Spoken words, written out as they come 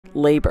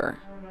Labor,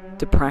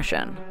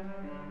 depression,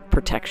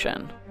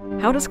 protection.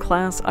 How does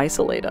class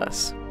isolate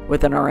us?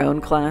 Within our own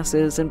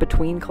classes and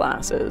between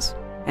classes?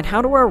 And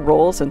how do our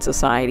roles in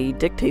society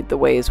dictate the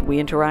ways we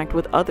interact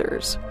with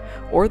others,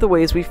 or the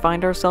ways we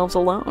find ourselves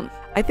alone?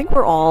 I think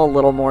we're all a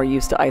little more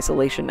used to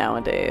isolation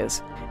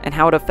nowadays, and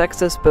how it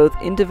affects us both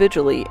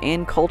individually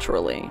and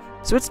culturally.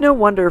 So it's no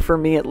wonder, for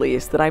me at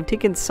least, that I've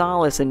taken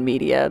solace in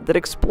media that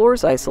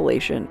explores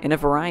isolation in a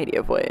variety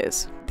of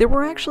ways. There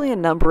were actually a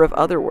number of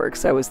other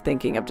works I was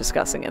thinking of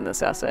discussing in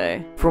this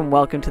essay, from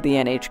Welcome to the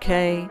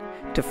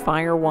NHK, to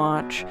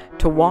Firewatch,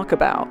 to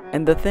Walkabout,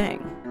 and The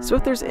Thing. So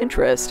if there's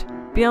interest,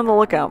 be on the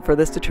lookout for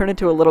this to turn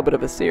into a little bit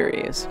of a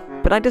series.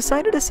 But I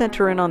decided to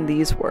center in on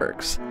these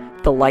works: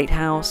 The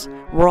Lighthouse,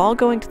 We're All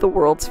Going to the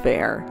World's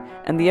Fair,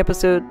 and the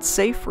episode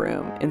Safe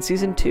Room in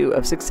Season 2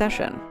 of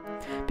Succession,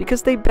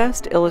 because they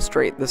best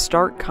illustrate the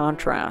stark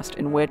contrast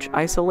in which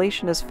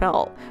isolation is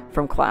felt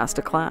from class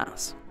to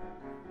class.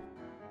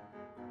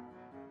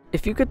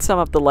 If you could sum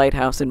up The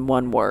Lighthouse in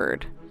one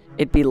word,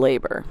 it'd be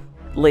labor.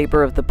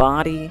 Labor of the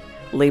body,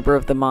 labor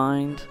of the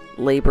mind,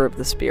 labor of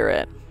the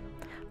spirit.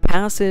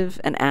 Passive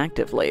and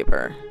active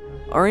labor.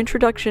 Our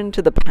introduction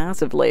to the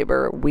passive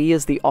labor we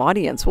as the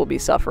audience will be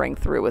suffering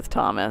through with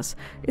Thomas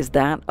is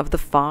that of the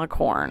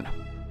foghorn.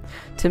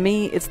 To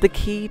me, it's the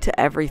key to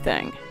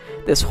everything.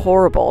 This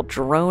horrible,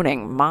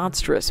 droning,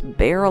 monstrous,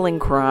 barreling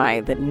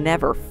cry that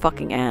never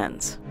fucking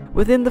ends.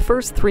 Within the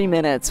first 3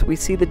 minutes, we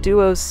see the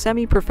duo's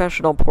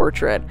semi-professional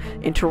portrait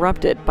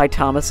interrupted by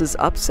Thomas's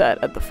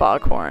upset at the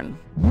foghorn.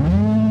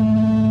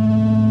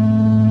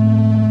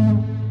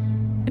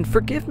 And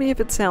forgive me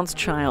if it sounds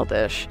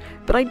childish,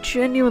 but I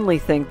genuinely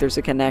think there's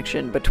a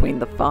connection between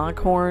the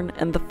foghorn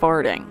and the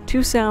farting.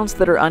 Two sounds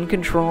that are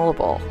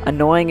uncontrollable,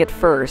 annoying at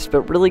first,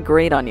 but really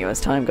grate on you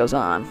as time goes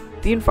on.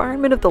 The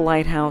environment of the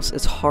lighthouse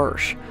is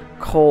harsh,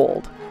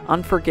 cold,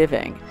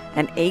 unforgiving,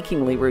 and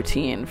achingly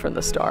routine from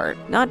the start.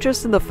 Not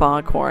just in the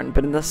foghorn,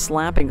 but in the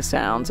slapping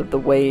sounds of the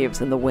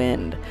waves and the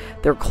wind,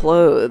 their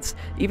clothes,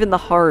 even the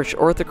harsh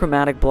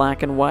orthochromatic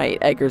black and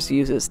white Eggers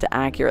uses to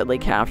accurately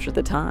capture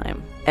the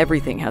time.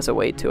 Everything has a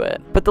weight to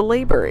it. But the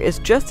labor is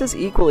just as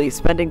equally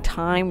spending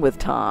time with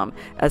Tom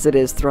as it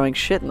is throwing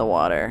shit in the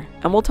water.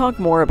 And we'll talk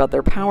more about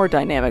their power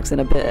dynamics in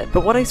a bit,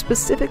 but what I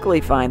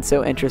specifically find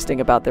so interesting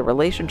about their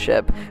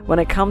relationship when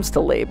it comes to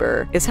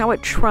labor is how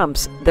it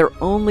trumps their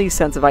only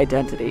sense of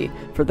identity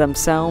for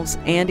themselves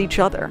and each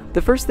other.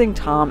 The first thing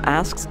Tom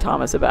asks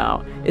Thomas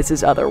about is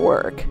his other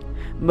work.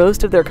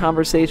 Most of their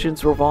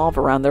conversations revolve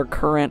around their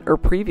current or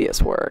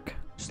previous work.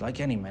 Just like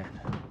any man.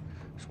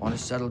 Just want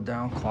to settle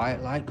down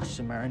quiet like with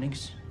some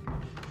earnings.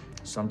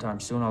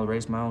 Sometime soon I'll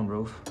raise my own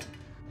roof.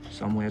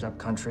 Somewhere up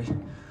country.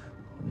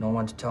 With no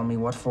one to tell me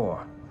what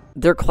for.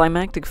 Their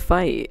climactic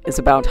fight is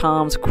about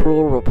Tom's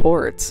cruel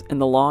reports in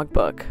the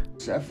logbook.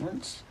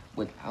 Severance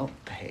without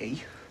pay.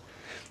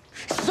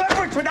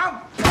 Severance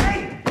without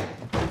pay!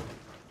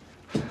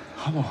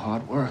 I'm a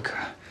hard worker.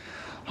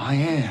 I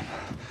am.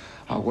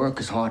 I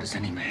work as hard as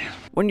any man.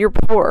 When you're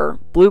poor,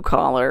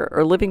 blue-collar,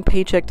 or living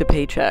paycheck to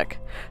paycheck,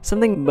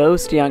 something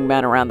most young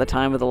men around the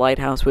time of the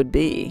Lighthouse would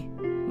be,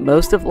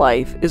 most of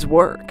life is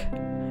work.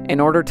 In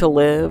order to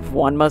live,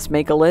 one must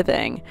make a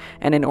living,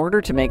 and in order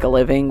to make a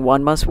living,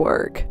 one must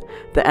work.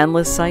 The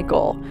endless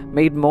cycle,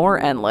 made more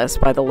endless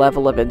by the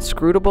level of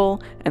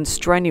inscrutable and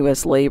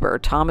strenuous labor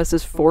Thomas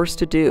is forced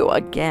to do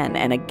again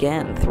and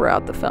again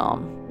throughout the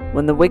film.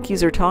 When the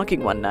Wickies are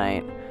talking one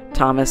night,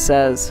 Thomas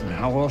says,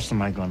 "How else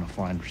am I going to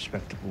find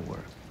respectable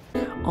work?"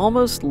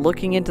 Almost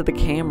looking into the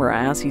camera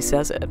as he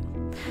says it.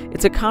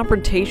 It's a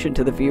confrontation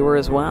to the viewer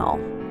as well.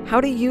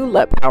 How do you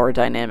let power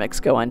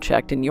dynamics go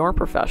unchecked in your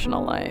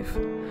professional life?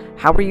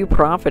 How are you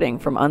profiting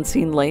from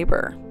unseen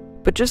labor?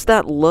 But just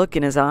that look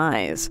in his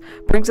eyes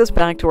brings us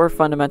back to our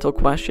fundamental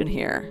question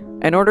here.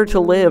 In order to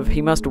live,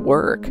 he must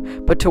work,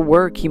 but to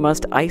work he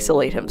must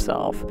isolate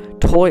himself,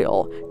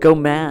 toil, go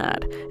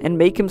mad, and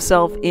make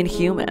himself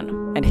inhuman.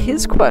 And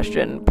his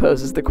question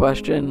poses the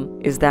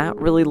question, is that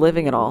really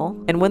living at all?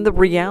 And when the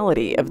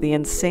reality of the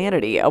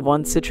insanity of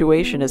one's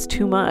situation is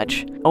too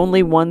much,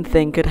 only one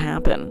thing could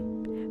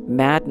happen.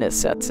 Madness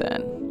sets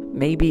in.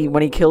 Maybe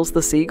when he kills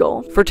the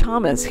seagull? For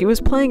Thomas, he was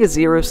playing a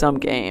zero-sum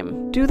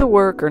game. Do the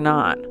work or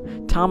not,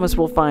 Thomas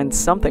will find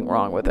something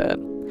wrong with it.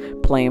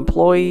 Play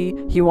employee,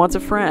 he wants a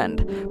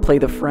friend. Play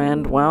the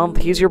friend, well,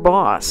 he's your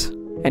boss.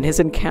 And his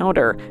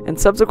encounter and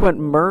subsequent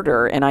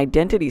murder and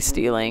identity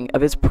stealing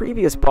of his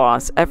previous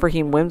boss,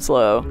 Ephraim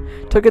Winslow,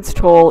 took its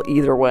toll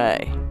either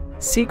way.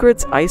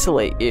 Secrets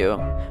isolate you,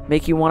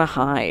 make you want to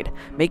hide,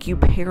 make you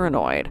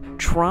paranoid,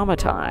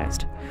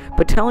 traumatized.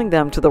 But telling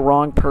them to the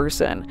wrong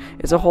person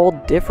is a whole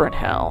different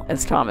hell,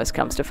 as Thomas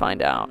comes to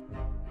find out.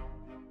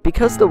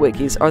 Because the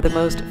Wickies are the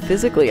most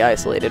physically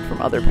isolated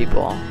from other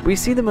people, we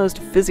see the most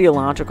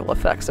physiological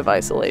effects of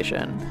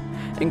isolation,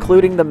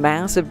 including the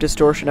massive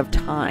distortion of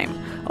time,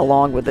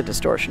 along with the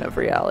distortion of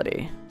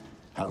reality.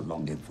 How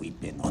long have we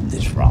been on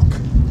this rock?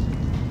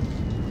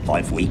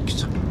 5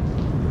 weeks?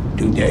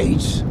 2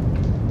 days?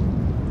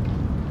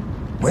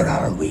 Where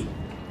are we?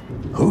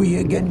 Who are you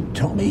again,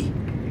 Tommy?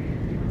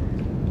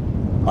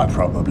 are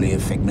probably a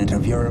figment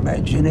of your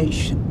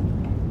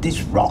imagination.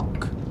 This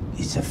rock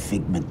is a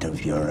figment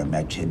of your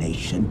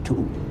imagination,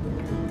 too.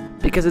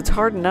 Because it's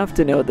hard enough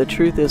to know what the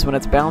truth is when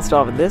it's bounced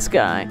off of this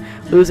guy,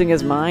 losing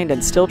his mind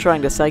and still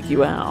trying to psych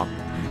you out.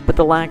 But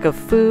the lack of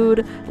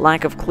food,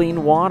 lack of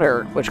clean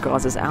water, which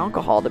causes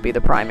alcohol to be the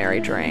primary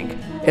drink,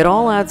 it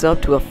all adds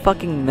up to a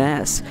fucking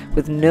mess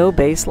with no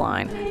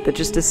baseline that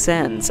just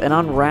descends and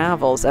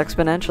unravels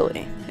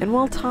exponentially. And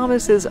while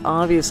Thomas is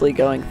obviously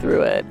going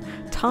through it,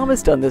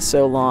 Thomas done this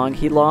so long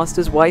he lost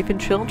his wife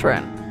and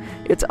children.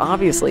 It's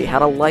obviously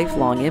had a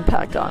lifelong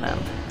impact on him.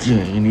 You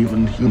ain't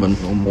even human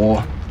no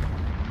more.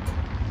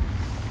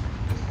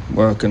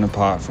 Working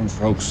apart from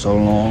folks so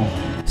long.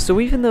 So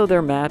even though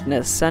their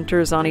madness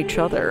centers on each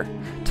other,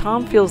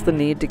 Tom feels the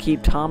need to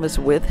keep Thomas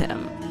with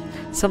him.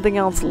 Something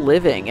else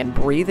living and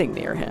breathing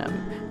near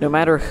him, no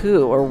matter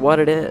who or what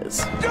it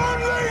is.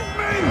 Don't leave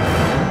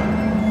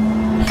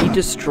me! He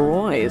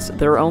destroys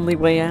their only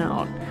way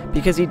out,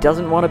 because he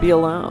doesn't want to be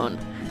alone,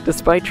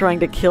 despite trying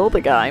to kill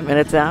the guy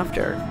minutes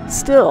after.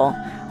 Still,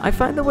 I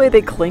find the way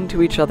they cling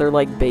to each other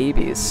like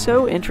babies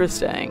so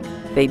interesting.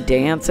 They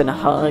dance and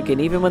hug,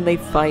 and even when they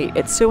fight,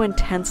 it's so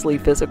intensely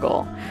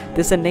physical.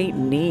 This innate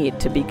need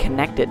to be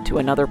connected to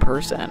another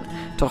person,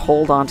 to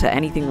hold on to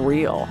anything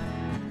real.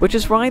 Which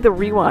is why the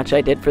rewatch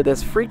I did for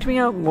this freaked me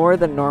out more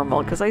than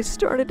normal, because I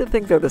started to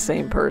think they're the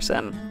same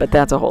person. But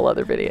that's a whole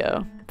other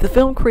video. The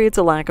film creates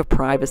a lack of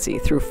privacy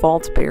through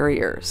false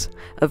barriers,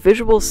 a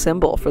visual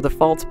symbol for the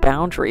false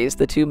boundaries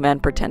the two men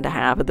pretend to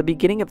have at the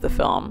beginning of the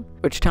film,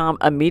 which Tom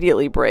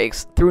immediately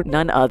breaks through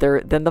none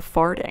other than the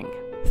farting.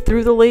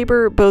 Through the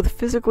labor, both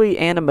physically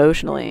and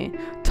emotionally,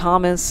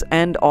 Thomas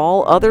and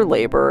all other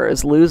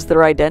laborers lose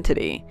their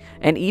identity,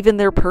 and even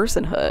their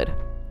personhood.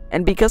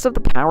 And because of the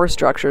power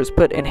structures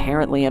put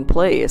inherently in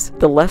place,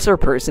 the lesser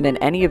person in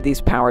any of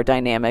these power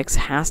dynamics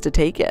has to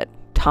take it.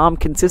 Tom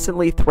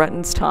consistently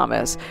threatens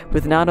Thomas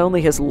with not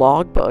only his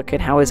logbook and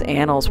how his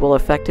annals will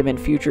affect him in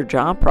future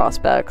job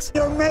prospects,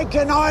 You're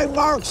making eye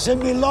marks in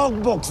me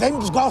logbook,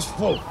 them's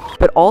gospel.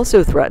 but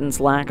also threatens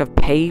lack of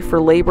pay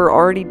for labor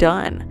already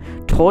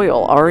done,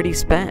 toil already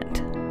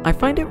spent. I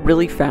find it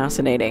really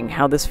fascinating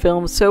how this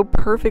film so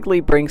perfectly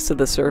brings to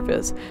the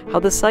surface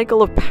how the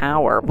cycle of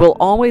power will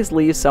always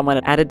leave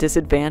someone at a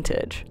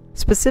disadvantage,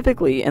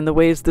 specifically in the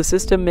ways the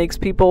system makes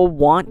people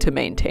want to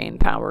maintain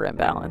power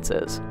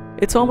imbalances.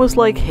 It's almost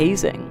like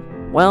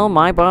hazing. Well,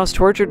 my boss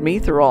tortured me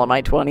through all of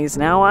my 20s,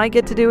 now I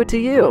get to do it to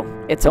you.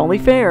 It's only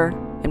fair.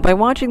 And by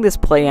watching this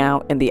play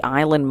out in the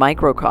island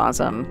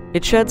microcosm,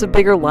 it sheds a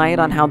bigger light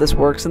on how this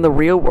works in the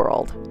real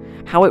world.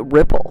 How it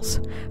ripples,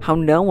 how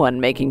no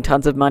one making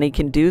tons of money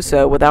can do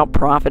so without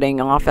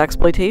profiting off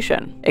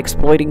exploitation,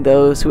 exploiting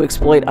those who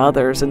exploit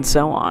others, and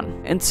so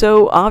on. And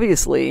so,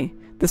 obviously,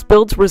 this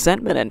builds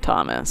resentment in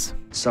Thomas.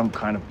 Some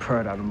kind of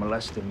pert out of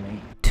molesting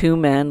me. Two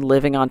men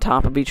living on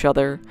top of each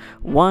other,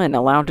 one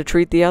allowed to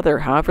treat the other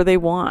however they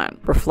want,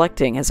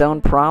 reflecting his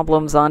own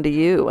problems onto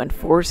you and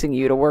forcing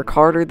you to work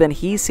harder than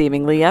he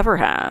seemingly ever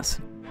has.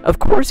 Of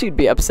course you'd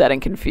be upset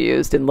and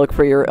confused and look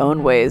for your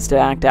own ways to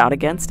act out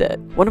against it.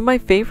 One of my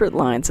favorite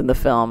lines in the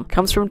film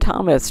comes from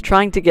Thomas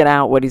trying to get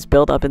out what he's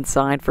built up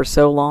inside for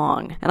so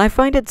long, and I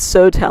find it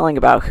so telling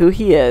about who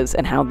he is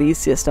and how these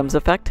systems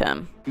affect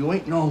him. You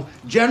ain't no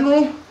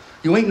general.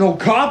 You ain't no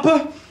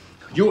copper.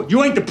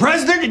 You ain't the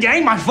president. You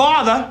ain't my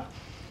father.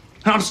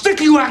 And I'm sick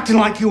of you acting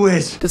like you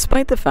is.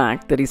 Despite the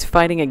fact that he's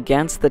fighting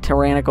against the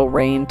tyrannical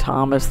reign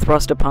Tom has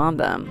thrust upon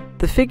them,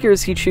 the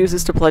figures he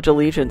chooses to pledge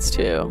allegiance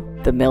to,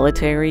 the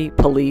military,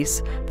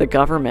 police, the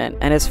government,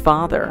 and his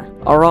father,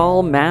 are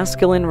all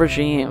masculine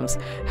regimes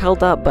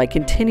held up by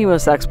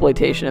continuous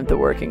exploitation of the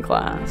working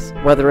class.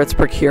 Whether it's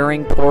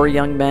procuring poor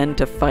young men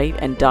to fight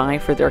and die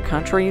for their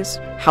countries,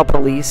 how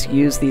police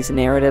use these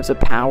narratives of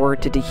power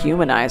to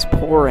dehumanize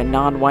poor and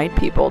non-white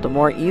people to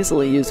more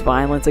easily use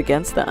violence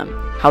against them,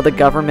 how the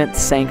government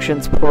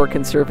sanctions poor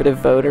conservative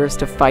voters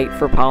to fight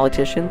for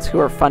politicians who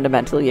are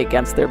fundamentally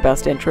against their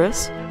best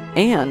interests,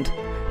 and,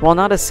 while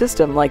not a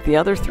system like the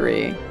other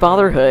three,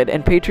 fatherhood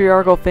and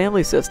patriarchal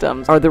family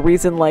systems are the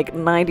reason like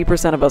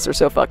 90% of us are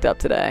so fucked up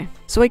today.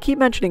 So I keep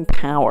mentioning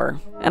power,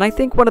 and I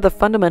think one of the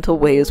fundamental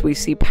ways we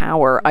see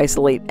power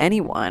isolate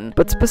anyone,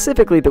 but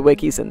specifically the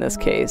wikis in this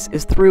case,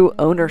 is through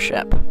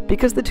ownership.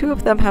 Because the two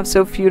of them have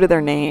so few to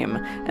their name,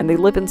 and they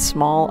live in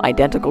small,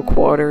 identical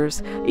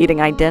quarters,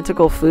 eating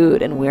identical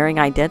food and wearing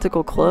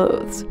identical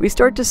clothes, we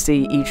start to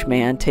see each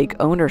man take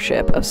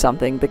ownership of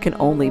something that can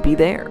only be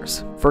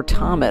theirs. For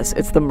Thomas,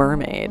 it's the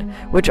mermaid,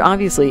 which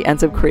obviously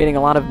ends up creating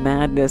a lot of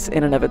madness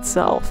in and of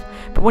itself,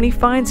 but when he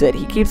finds it,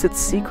 he keeps it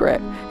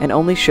secret and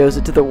only shows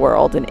it to the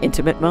world in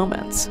intimate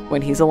moments,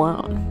 when he's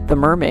alone. The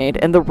mermaid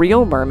and the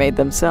real mermaid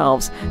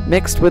themselves,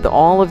 mixed with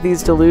all of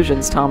these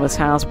delusions Thomas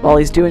has while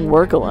he's doing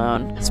work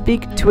alone,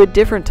 speak to a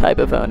different type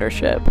of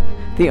ownership.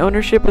 The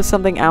ownership of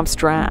something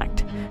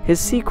abstract,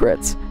 his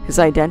secrets, his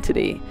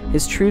identity,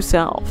 his true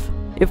self.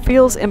 It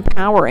feels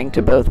empowering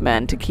to both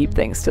men to keep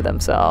things to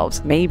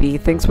themselves. Maybe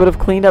things would have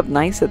cleaned up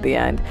nice at the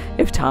end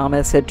if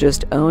Thomas had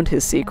just owned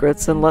his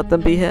secrets and let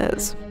them be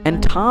his.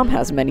 And Tom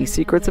has many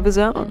secrets of his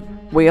own.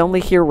 We only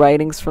hear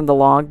writings from the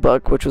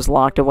logbook, which was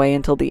locked away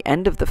until the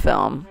end of the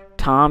film.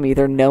 Tom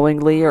either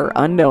knowingly or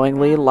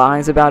unknowingly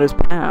lies about his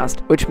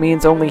past, which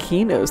means only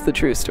he knows the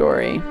true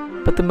story.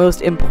 But the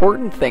most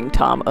important thing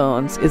Tom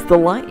owns is the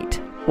light.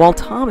 While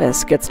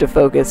Thomas gets to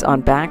focus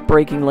on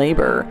back-breaking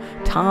labor,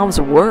 Tom's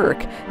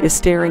work is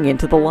staring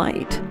into the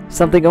light,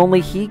 something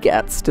only he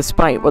gets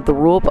despite what the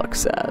rulebook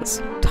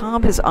says.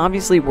 Tom has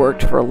obviously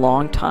worked for a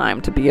long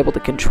time to be able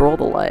to control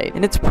the light,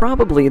 and it's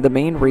probably the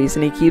main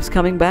reason he keeps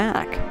coming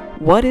back.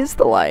 What is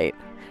the light?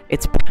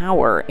 It's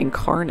power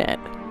incarnate.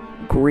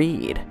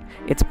 Greed.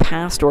 It's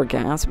past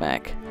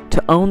orgasmic.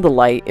 To own the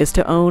light is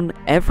to own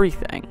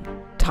everything.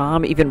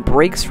 Tom even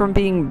breaks from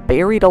being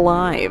buried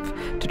alive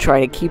to try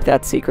to keep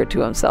that secret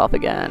to himself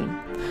again.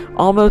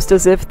 Almost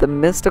as if the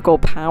mystical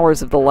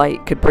powers of the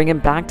light could bring him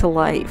back to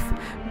life,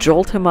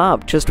 jolt him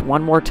up just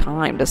one more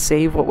time to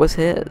save what was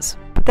his.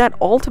 But that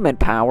ultimate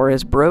power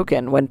is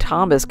broken when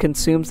Thomas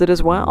consumes it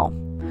as well,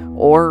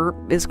 or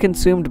is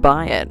consumed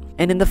by it.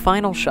 And in the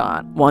final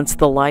shot, once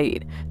the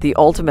light, the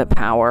ultimate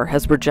power,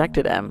 has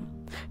rejected him,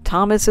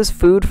 Thomas is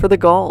food for the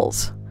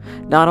gulls.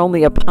 Not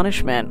only a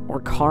punishment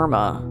or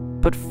karma,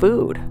 but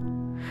food.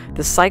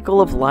 The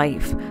cycle of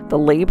life, the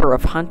labor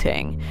of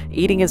hunting,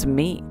 eating his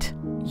meat,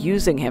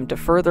 using him to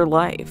further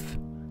life.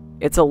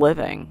 It's a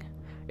living.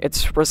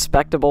 It's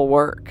respectable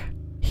work.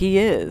 He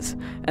is,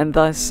 and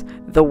thus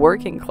the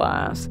working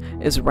class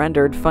is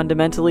rendered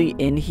fundamentally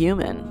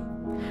inhuman.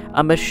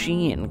 A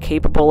machine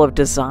capable of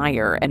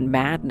desire and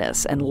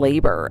madness and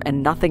labor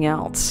and nothing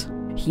else.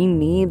 He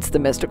needs the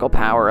mystical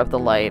power of the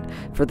light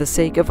for the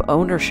sake of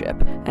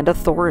ownership and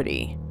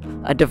authority.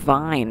 A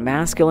divine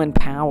masculine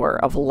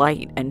power of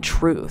light and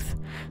truth,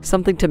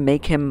 something to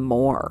make him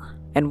more.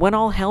 And when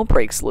all hell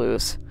breaks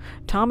loose,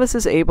 Thomas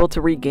is able to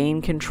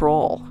regain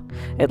control,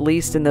 at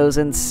least in those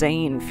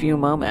insane few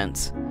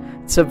moments,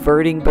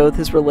 subverting both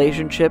his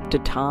relationship to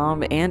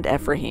Tom and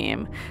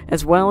Ephraim,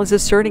 as well as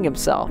asserting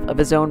himself of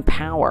his own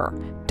power,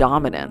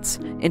 dominance,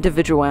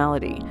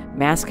 individuality,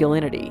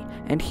 masculinity,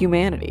 and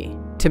humanity.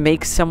 To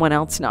make someone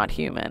else not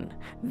human,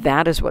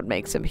 that is what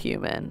makes him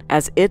human,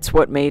 as it's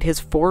what made his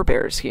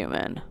forebears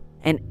human.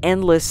 An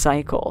endless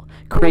cycle,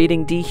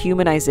 creating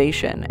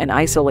dehumanization and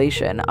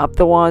isolation up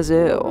the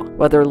wazoo,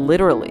 whether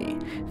literally,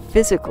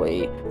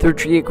 physically, through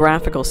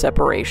geographical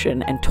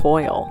separation and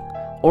toil,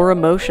 or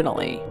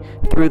emotionally,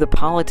 through the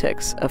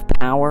politics of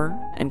power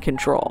and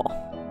control.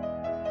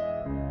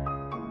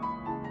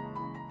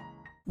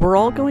 We're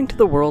All Going to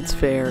the World's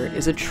Fair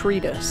is a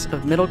treatise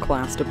of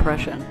middle-class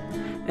depression,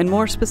 and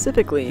more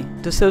specifically,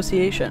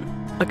 dissociation.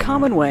 A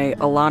common way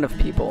a lot of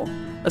people,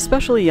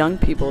 especially young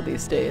people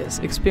these days,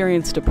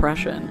 experience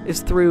depression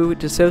is through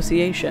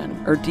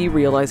dissociation or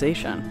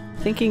derealization,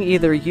 thinking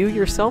either you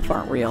yourself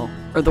aren't real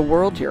or the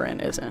world you're in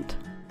isn't.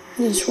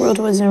 This world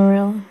wasn't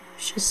real.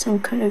 It's just some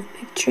kind of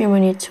big dream I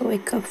need to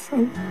wake up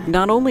from.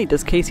 Not only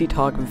does Casey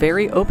talk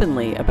very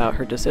openly about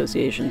her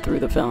dissociation through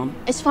the film.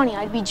 It's funny,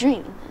 I'd be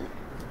dreaming.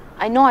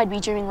 I know I'd be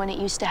dreaming when it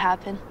used to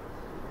happen.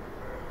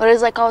 But it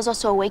was like I was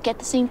also awake at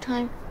the same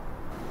time.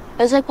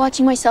 It was like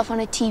watching myself on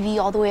a TV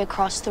all the way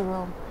across the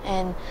room.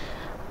 And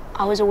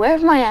I was aware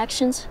of my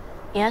actions.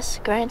 Yes,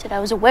 granted, I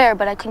was aware,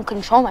 but I couldn't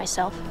control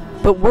myself.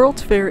 But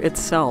World's Fair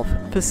itself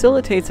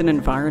facilitates an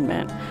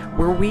environment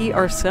where we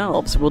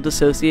ourselves will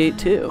dissociate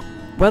too.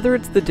 Whether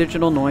it's the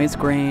digital noise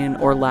grain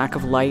or lack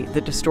of light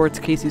that distorts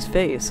Casey's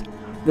face,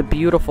 the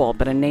beautiful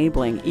but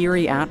enabling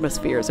eerie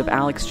atmospheres of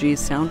Alex G's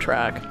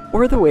soundtrack,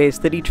 or the ways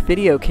that each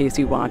video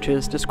Casey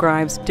watches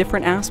describes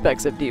different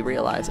aspects of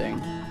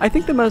derealizing. I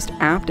think the most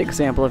apt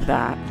example of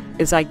that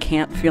is I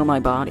Can't Feel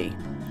My Body.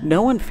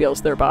 No one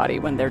feels their body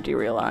when they're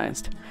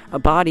derealized. A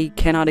body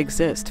cannot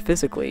exist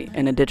physically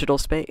in a digital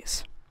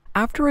space.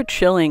 After a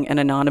chilling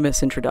and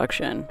anonymous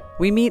introduction,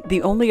 we meet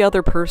the only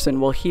other person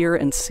we'll hear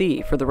and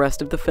see for the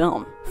rest of the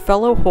film,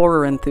 fellow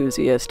horror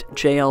enthusiast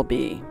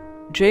JLB.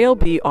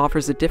 JLB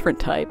offers a different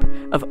type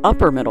of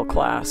upper middle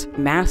class,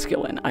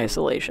 masculine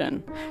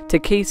isolation to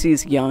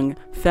Casey's young,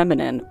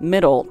 feminine,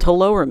 middle to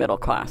lower middle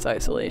class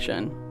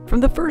isolation.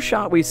 From the first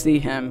shot we see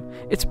him,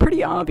 it's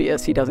pretty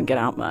obvious he doesn't get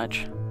out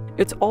much.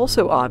 It's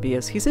also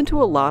obvious he's into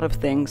a lot of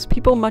things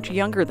people much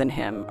younger than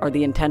him are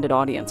the intended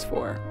audience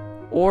for.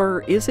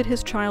 Or is it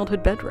his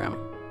childhood bedroom?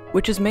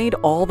 Which is made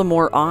all the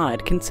more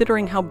odd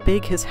considering how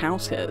big his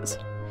house is.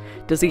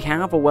 Does he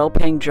have a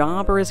well-paying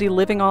job or is he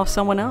living off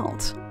someone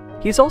else?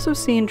 He's also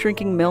seen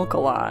drinking milk a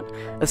lot,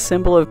 a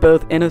symbol of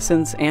both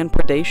innocence and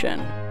predation.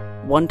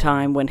 One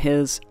time when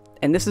his,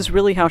 and this is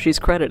really how she's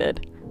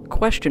credited,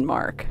 question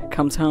mark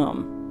comes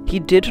home. He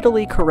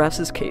digitally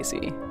caresses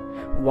Casey,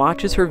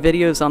 watches her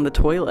videos on the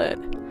toilet,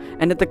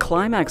 and at the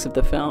climax of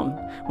the film,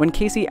 when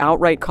Casey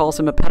outright calls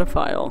him a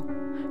pedophile,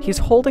 he's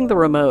holding the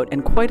remote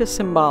in quite a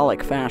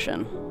symbolic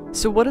fashion.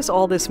 So what does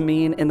all this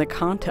mean in the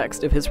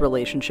context of his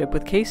relationship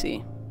with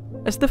Casey?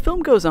 As the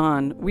film goes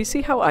on, we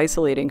see how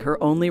isolating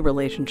her only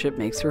relationship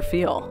makes her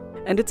feel.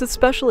 And it's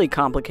especially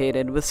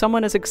complicated with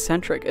someone as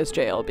eccentric as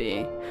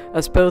JLB,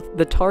 as both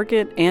the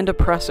target and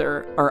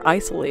oppressor are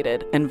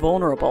isolated and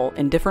vulnerable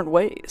in different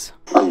ways.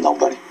 I'm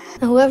nobody.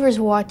 Whoever's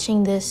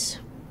watching this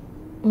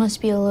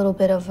Must be a little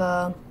bit of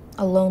a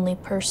lonely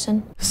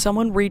person.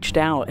 Someone reached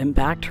out and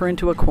backed her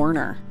into a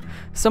corner.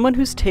 Someone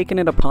who's taken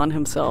it upon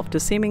himself to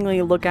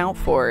seemingly look out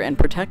for and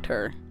protect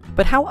her.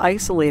 But how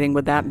isolating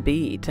would that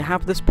be, to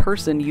have this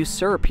person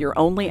usurp your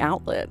only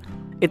outlet?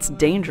 It's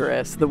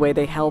dangerous the way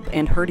they help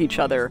and hurt each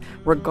other,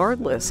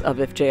 regardless of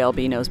if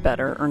JLB knows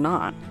better or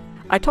not.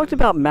 I talked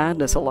about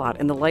madness a lot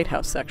in the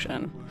Lighthouse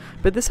section,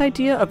 but this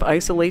idea of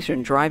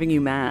isolation driving you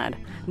mad,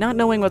 not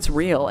knowing what's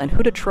real and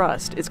who to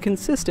trust, is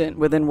consistent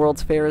within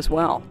World's Fair as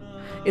well.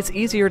 It's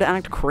easier to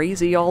act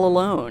crazy all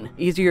alone,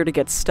 easier to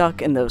get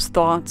stuck in those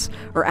thoughts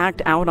or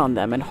act out on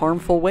them in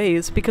harmful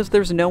ways because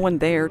there's no one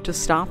there to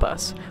stop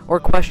us or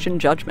question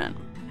judgment.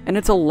 And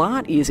it's a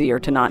lot easier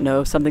to not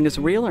know if something is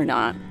real or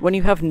not when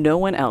you have no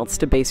one else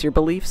to base your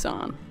beliefs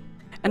on.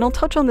 And I'll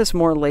touch on this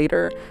more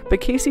later, but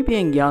Casey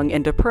being young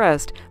and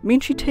depressed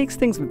means she takes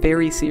things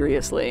very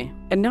seriously.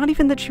 And not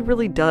even that she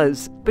really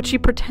does, but she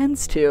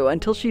pretends to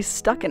until she's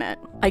stuck in it.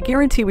 I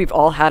guarantee we've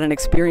all had an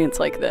experience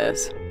like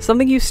this.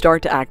 Something you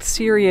start to act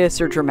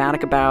serious or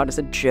dramatic about as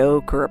a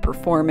joke or a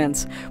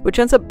performance, which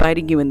ends up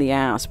biting you in the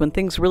ass when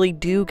things really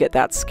do get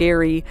that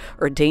scary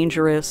or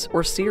dangerous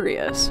or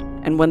serious.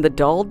 And when the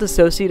dull,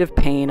 dissociative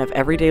pain of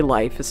everyday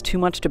life is too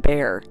much to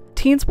bear,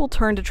 teens will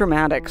turn to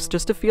dramatics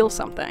just to feel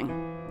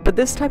something. But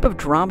this type of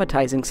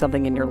dramatizing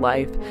something in your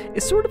life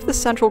is sort of the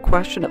central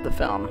question of the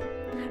film.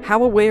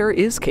 How aware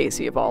is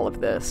Casey of all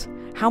of this?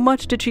 How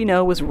much did she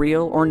know was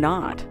real or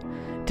not?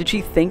 Did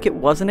she think it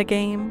wasn't a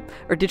game?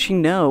 Or did she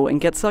know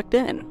and get sucked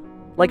in?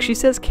 Like she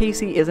says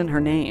Casey isn't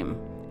her name.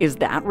 Is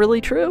that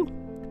really true?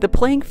 The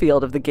playing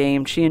field of the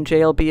game she and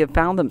JLB have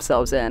found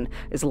themselves in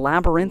is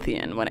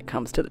labyrinthian when it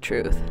comes to the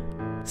truth.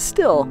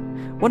 Still,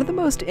 one of the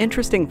most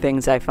interesting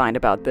things I find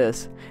about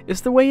this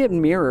is the way it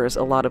mirrors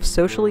a lot of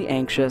socially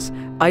anxious,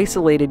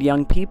 isolated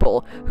young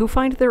people who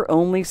find their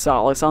only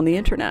solace on the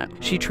internet.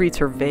 She treats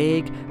her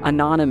vague,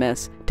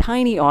 anonymous,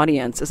 tiny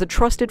audience as a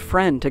trusted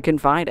friend to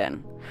confide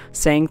in,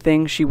 saying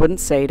things she wouldn't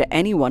say to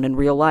anyone in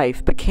real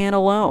life but can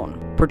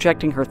alone,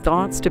 projecting her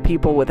thoughts to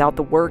people without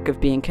the work of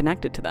being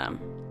connected to them.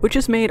 Which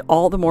is made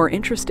all the more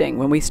interesting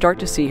when we start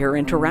to see her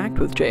interact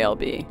with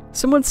JLB,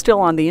 someone still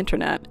on the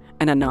internet,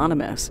 and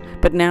anonymous,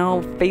 but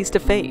now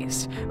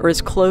face-to-face, or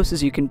as close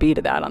as you can be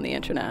to that on the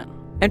internet.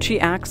 And she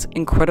acts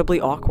incredibly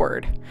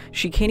awkward.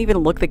 She can't even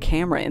look the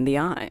camera in the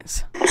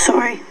eyes. I'm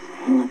sorry,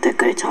 I'm not that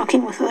good at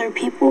talking with other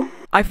people.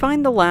 I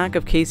find the lack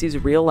of Casey's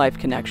real-life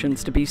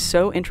connections to be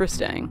so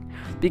interesting,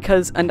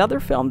 because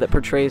another film that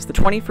portrays the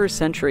 21st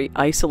century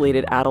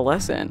isolated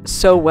adolescent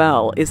so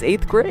well is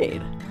 8th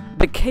Grade.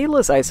 But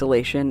Kayla's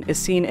isolation is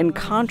seen in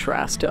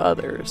contrast to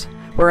others,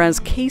 whereas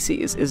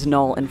Casey's is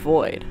null and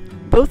void.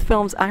 Both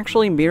films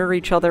actually mirror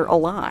each other a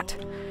lot.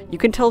 You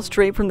can tell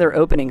straight from their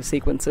opening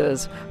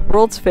sequences,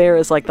 World's Fair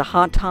is like the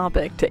hot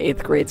topic to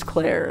 8th Grade's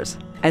Claire's.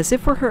 As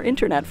if we're her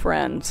internet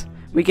friends,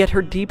 we get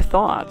her deep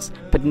thoughts,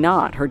 but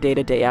not her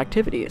day-to-day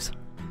activities.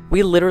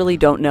 We literally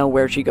don't know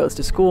where she goes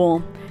to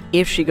school,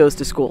 if she goes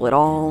to school at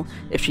all,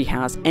 if she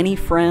has any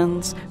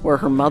friends, where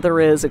her mother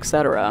is,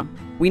 etc.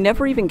 We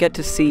never even get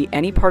to see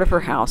any part of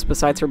her house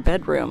besides her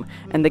bedroom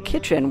and the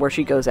kitchen where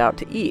she goes out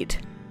to eat.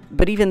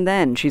 But even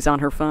then, she's on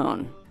her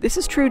phone. This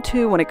is true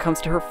too when it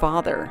comes to her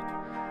father.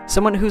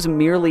 Someone who's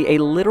merely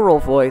a literal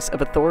voice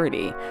of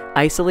authority,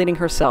 isolating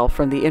herself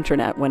from the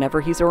internet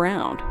whenever he's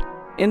around.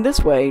 In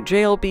this way,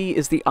 JLB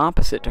is the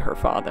opposite to her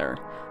father,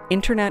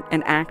 internet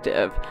and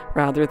active,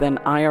 rather than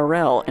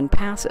IRL and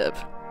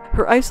passive.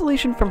 Her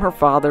isolation from her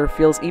father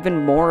feels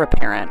even more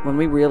apparent when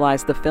we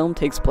realize the film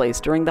takes place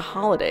during the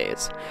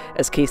holidays,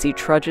 as Casey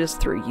trudges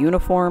through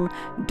uniform,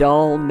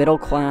 dull,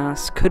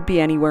 middle-class,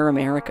 could-be-anywhere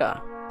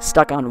America,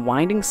 stuck on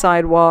winding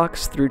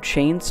sidewalks, through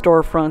chain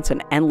storefronts,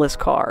 and endless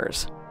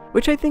cars.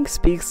 Which I think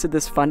speaks to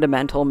this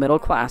fundamental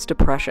middle-class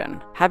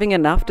depression, having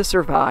enough to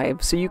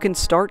survive so you can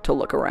start to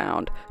look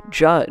around,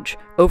 judge,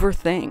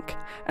 overthink,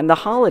 and the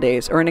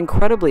holidays are an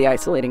incredibly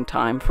isolating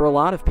time for a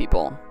lot of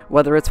people.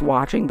 Whether it's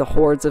watching the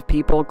hordes of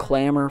people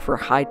clamor for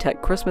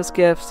high-tech Christmas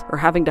gifts, or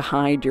having to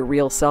hide your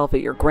real self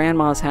at your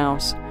grandma's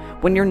house,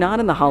 when you're not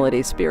in the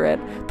holiday spirit,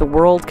 the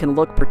world can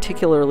look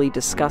particularly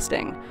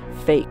disgusting,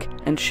 fake,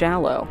 and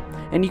shallow,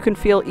 and you can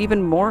feel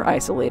even more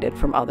isolated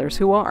from others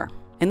who are.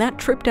 And that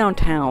trip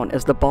downtown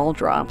as the ball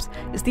drops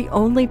is the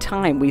only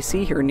time we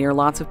see her near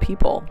lots of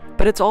people,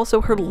 but it's also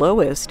her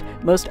lowest,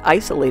 most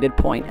isolated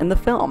point in the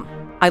film.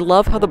 I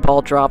love how the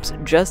ball drops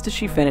just as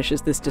she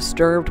finishes this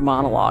disturbed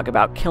monologue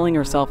about killing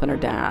herself and her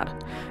dad.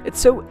 It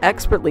so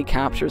expertly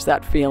captures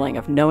that feeling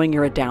of knowing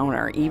you're a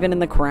downer, even in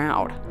the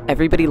crowd.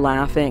 Everybody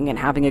laughing and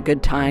having a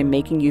good time,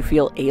 making you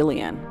feel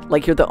alien,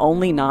 like you're the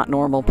only not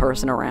normal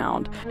person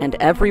around, and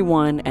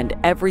everyone and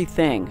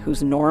everything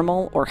who's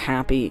normal or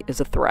happy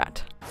is a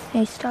threat.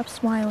 Hey, stop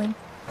smiling.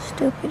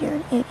 Stupid, you're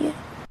an idiot.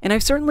 And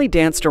I've certainly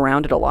danced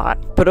around it a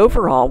lot, but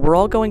overall, We're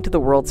All Going to the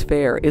World's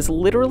Fair is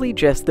literally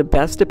just the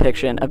best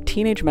depiction of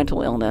teenage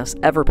mental illness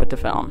ever put to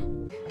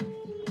film.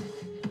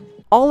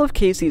 All of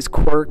Casey's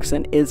quirks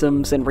and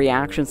isms and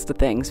reactions to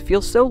things feel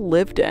so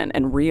lived in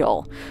and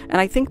real, and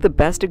I think the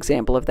best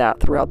example of that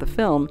throughout the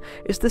film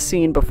is the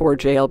scene before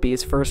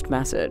JLB's first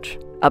message.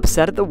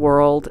 Upset at the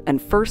world,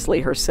 and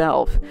firstly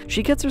herself,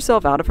 she gets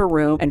herself out of her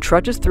room and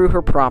trudges through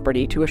her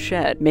property to a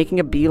shed, making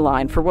a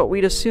beeline for what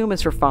we'd assume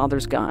is her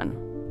father's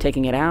gun,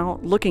 taking it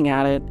out, looking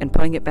at it, and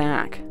putting it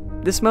back.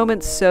 This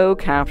moment so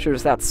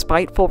captures that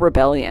spiteful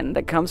rebellion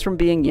that comes from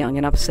being young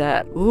and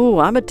upset. Ooh,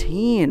 I'm a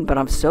teen, but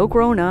I'm so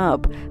grown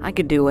up. I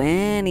could do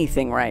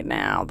anything right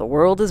now. The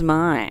world is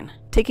mine.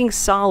 Taking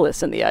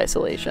solace in the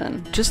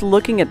isolation. Just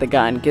looking at the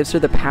gun gives her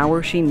the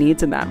power she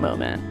needs in that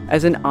moment.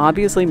 As an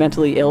obviously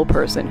mentally ill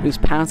person who's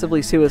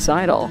passively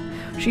suicidal,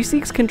 she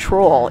seeks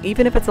control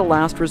even if it's a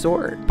last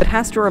resort, but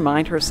has to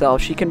remind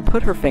herself she can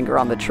put her finger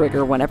on the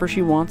trigger whenever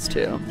she wants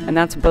to, and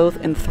that's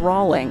both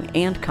enthralling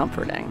and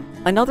comforting.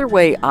 Another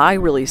way I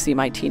really see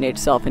my teenage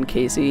self in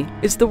Casey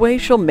is the way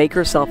she'll make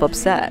herself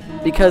upset,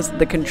 because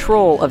the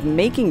control of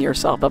making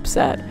yourself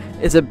upset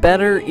is a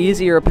better,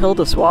 easier pill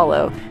to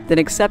swallow than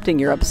accepting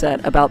you're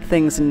upset about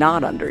things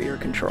not under your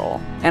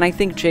control. And I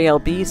think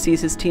JLB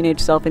sees his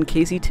teenage self in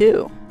Casey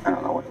too. I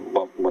don't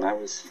know, when I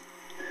was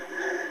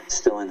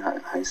still in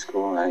high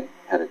school, I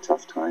had a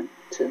tough time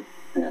too.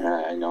 And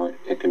I know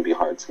it can be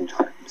hard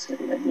sometimes,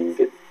 and you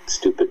get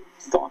stupid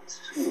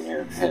thoughts in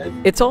your head.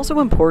 It's also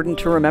important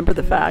to remember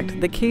the fact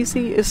that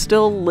Casey is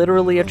still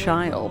literally a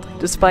child,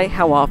 despite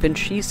how often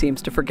she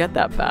seems to forget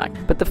that fact.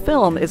 But the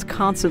film is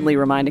constantly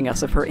reminding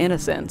us of her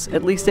innocence,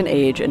 at least in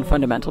age and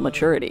fundamental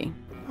maturity.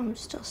 I'm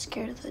still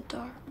scared of the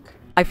dark.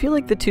 I feel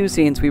like the two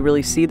scenes we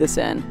really see this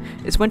in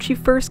is when she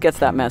first gets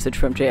that message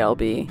from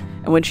JLB,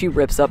 and when she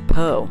rips up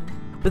Poe.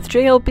 With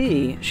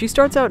JLB, she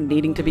starts out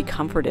needing to be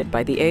comforted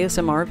by the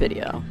ASMR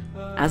video.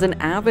 As an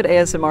avid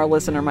ASMR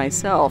listener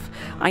myself,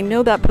 I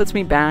know that puts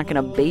me back in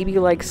a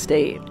baby-like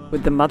state,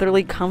 with the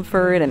motherly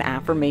comfort and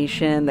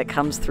affirmation that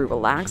comes through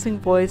relaxing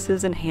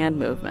voices and hand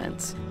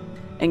movements.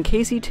 And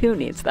Casey too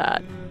needs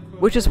that,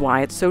 which is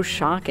why it's so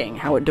shocking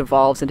how it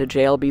devolves into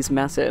JLB's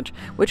message,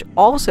 which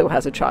also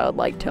has a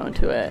childlike tone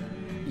to it.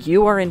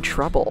 You are in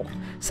trouble,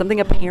 something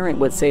a parent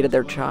would say to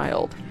their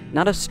child,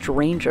 not a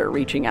stranger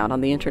reaching out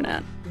on the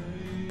internet.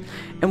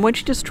 And when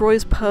she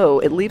destroys Poe,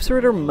 it leaves her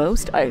at her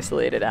most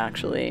isolated,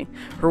 actually.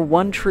 Her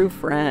one true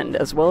friend,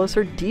 as well as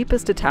her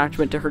deepest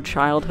attachment to her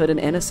childhood and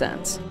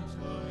innocence.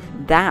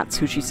 That's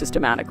who she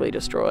systematically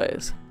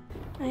destroys.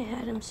 I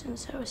had him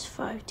since I was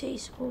 5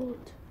 days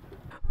old.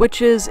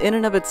 Which is, in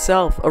and of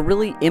itself, a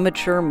really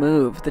immature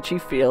move that she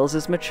feels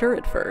is mature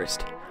at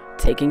first.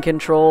 Taking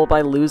control by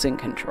losing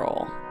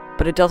control.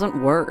 But it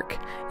doesn't work.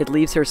 It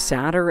leaves her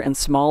sadder and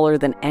smaller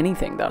than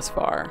anything thus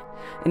far.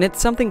 And it's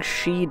something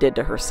she did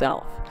to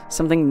herself.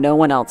 Something no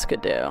one else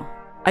could do.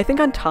 I think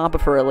on top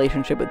of her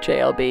relationship with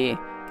JLB,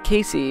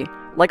 Casey,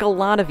 like a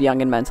lot of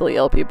young and mentally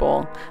ill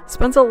people,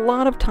 spends a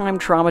lot of time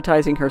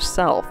traumatizing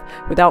herself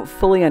without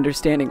fully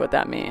understanding what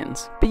that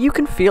means. But you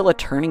can feel a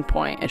turning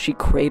point as she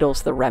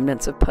cradles the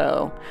remnants of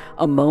Poe,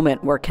 a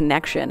moment where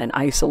connection and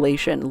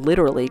isolation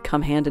literally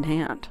come hand in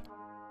hand.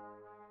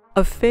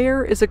 A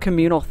fair is a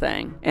communal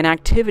thing, an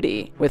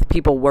activity with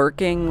people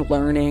working,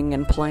 learning,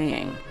 and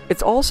playing.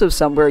 It's also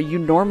somewhere you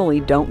normally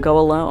don't go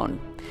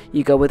alone.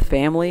 You go with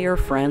family or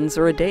friends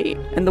or a date.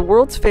 And the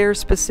World's Fair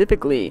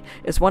specifically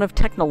is one of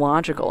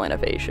technological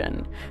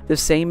innovation, the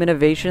same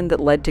innovation that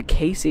led to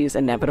Casey's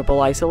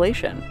inevitable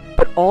isolation,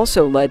 but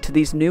also led to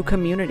these new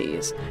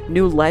communities,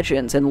 new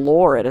legends and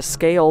lore at a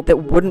scale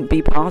that wouldn't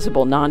be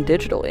possible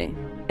non-digitally.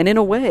 And in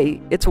a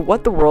way, it's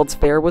what the World's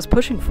Fair was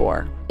pushing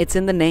for. It's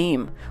in the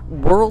name,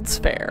 World's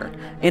Fair,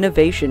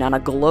 innovation on a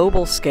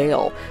global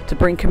scale to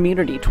bring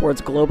community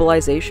towards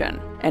globalization,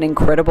 an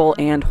incredible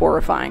and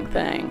horrifying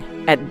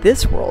thing. At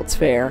this World's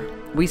Fair,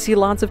 we see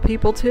lots of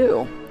people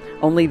too,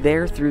 only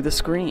they're through the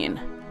screen.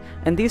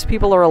 And these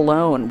people are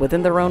alone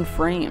within their own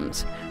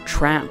frames,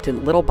 trapped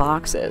in little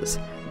boxes.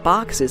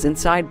 Boxes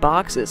inside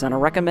boxes on a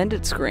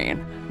recommended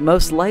screen.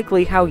 Most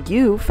likely how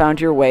you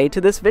found your way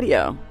to this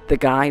video. The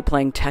guy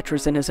playing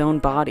Tetris in his own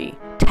body.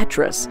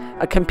 Tetris,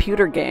 a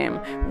computer game,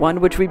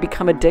 one which we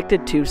become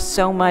addicted to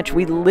so much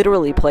we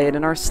literally play it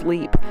in our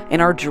sleep,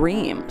 in our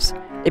dreams.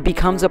 It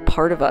becomes a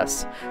part of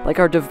us, like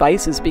our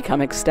devices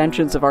become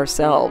extensions of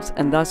ourselves,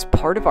 and thus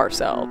part of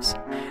ourselves.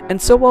 And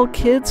so while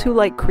kids who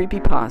like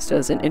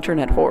creepypastas and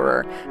internet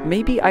horror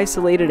may be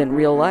isolated in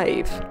real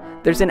life,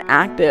 there's an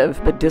active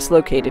but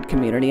dislocated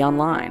community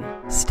online.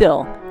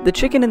 Still, the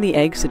chicken and the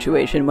egg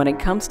situation when it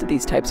comes to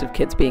these types of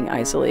kids being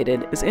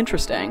isolated is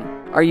interesting.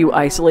 Are you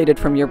isolated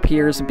from your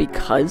peers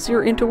because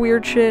you're into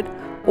weird shit?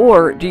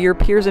 Or do your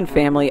peers and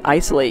family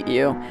isolate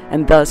you,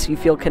 and thus you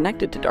feel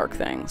connected to dark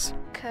things?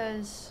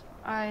 Because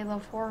I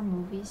love horror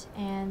movies,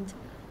 and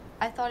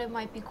I thought it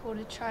might be cool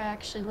to try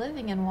actually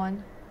living in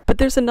one. But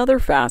there's another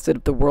facet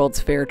of the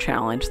World's Fair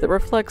challenge that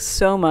reflects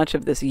so much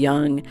of this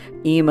young,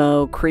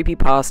 emo,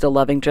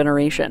 creepypasta-loving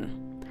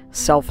generation.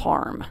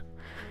 Self-harm.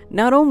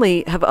 Not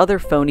only have other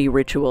phony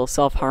ritual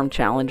self-harm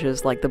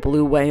challenges like the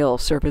blue whale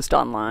surfaced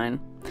online,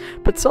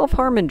 But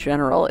self-harm in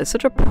general is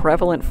such a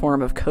prevalent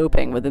form of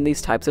coping within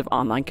these types of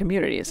online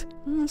communities.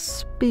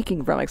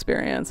 Speaking from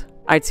experience.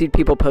 I'd see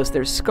people post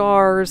their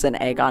scars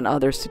and egg on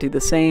others to do the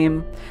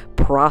same,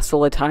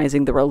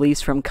 proselytizing the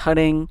release from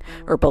cutting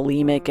or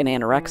bulimic and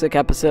anorexic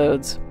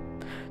episodes.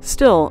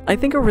 Still, I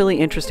think a really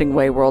interesting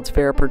way World's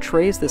Fair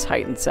portrays this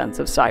heightened sense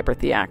of cyber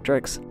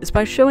theatrics is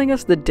by showing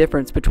us the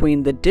difference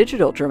between the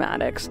digital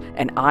dramatics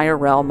and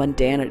IRL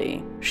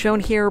mundanity, shown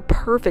here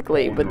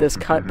perfectly with this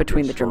cut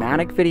between the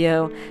dramatic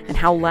video and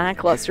how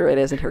lackluster it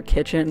is in her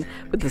kitchen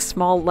with the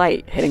small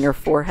light hitting her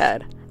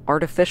forehead,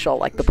 artificial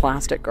like the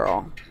plastic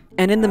girl.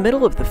 And in the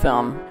middle of the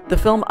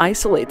film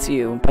isolates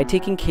you by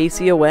taking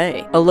Casey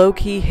away, a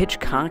low-key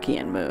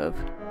Hitchcockian move.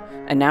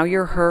 And now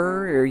you're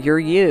her or you're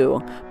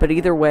you, but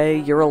either way,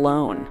 you're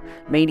alone.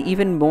 Made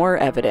even more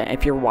evident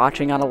if you're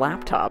watching on a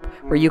laptop,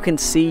 where you can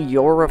see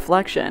your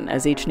reflection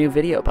as each new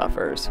video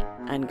buffers.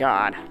 And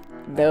God,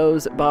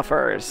 those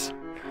buffers.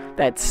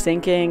 That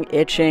sinking,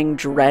 itching,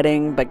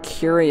 dreading, but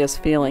curious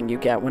feeling you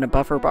get when a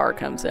buffer bar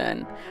comes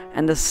in.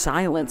 And the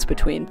silence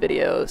between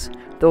videos,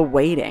 the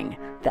waiting,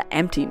 the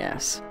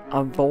emptiness,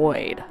 a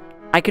void.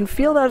 I can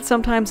feel that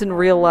sometimes in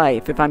real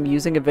life if I'm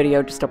using a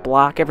video just to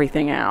block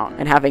everything out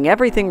and having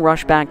everything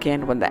rush back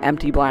in when the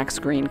empty black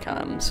screen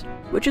comes.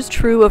 Which is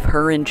true of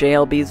her in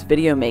JLB's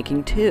video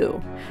making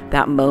too.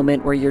 That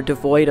moment where you're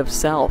devoid of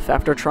self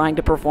after trying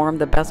to perform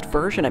the best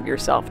version of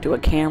yourself to a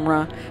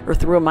camera or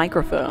through a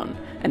microphone,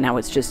 and now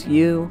it's just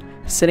you,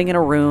 sitting in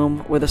a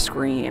room with a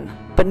screen.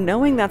 But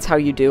knowing that's how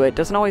you do it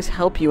doesn't always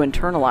help you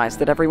internalize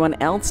that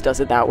everyone else does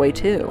it that way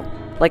too.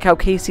 Like how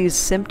Casey's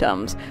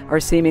symptoms are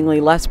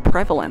seemingly less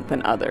prevalent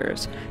than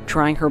others,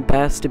 trying her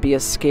best to be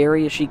as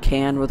scary as she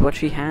can with what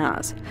she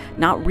has,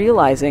 not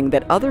realizing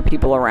that other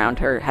people around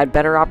her had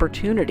better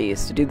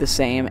opportunities to do the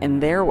same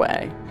in their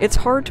way. It's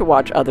hard to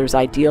watch others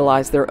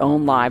idealize their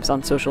own lives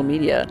on social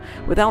media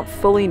without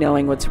fully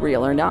knowing what's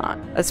real or not,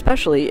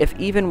 especially if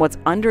even what's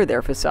under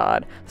their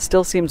facade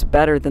still seems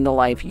better than the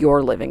life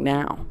you're living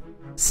now.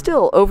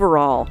 Still,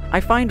 overall, I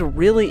find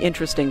really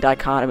interesting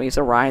dichotomies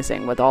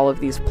arising with all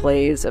of these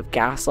plays of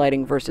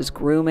gaslighting versus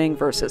grooming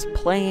versus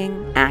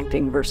playing,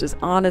 acting versus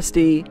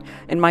honesty,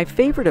 and my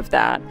favorite of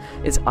that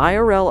is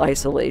IRL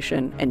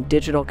isolation and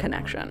digital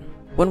connection.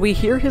 When we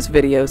hear his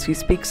videos, he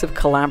speaks of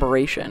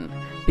collaboration,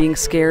 being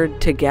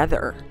scared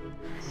together.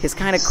 His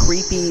kind of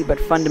creepy but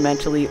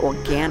fundamentally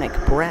organic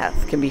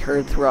breath can be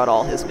heard throughout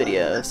all his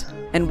videos.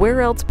 And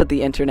where else but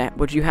the internet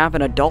would you have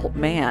an adult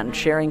man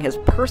sharing his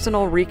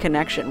personal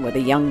reconnection with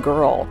a young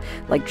girl,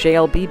 like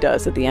JLB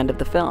does at the end of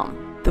the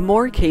film? The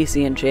more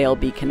Casey and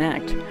JLB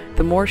connect,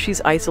 the more she's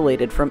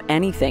isolated from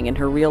anything in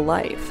her real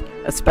life,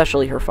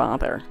 especially her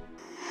father.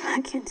 I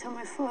can't tell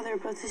my father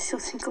about this, he'll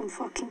think I'm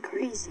fucking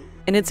crazy.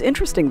 And it's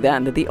interesting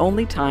then that the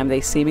only time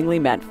they seemingly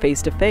met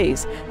face to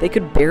face, they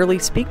could barely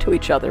speak to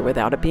each other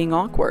without it being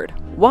awkward.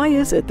 Why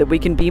is it that we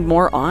can be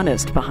more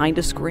honest behind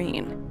a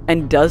screen?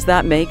 And does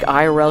that make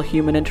IRL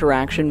human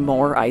interaction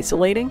more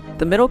isolating?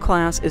 The middle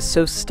class is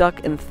so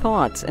stuck in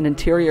thoughts and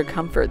interior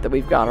comfort that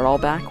we've got it all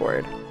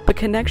backward. But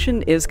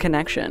connection is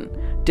connection,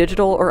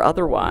 digital or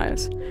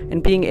otherwise,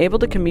 and being able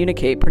to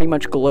communicate pretty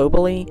much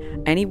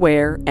globally,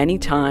 anywhere,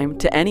 anytime,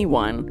 to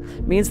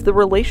anyone, means the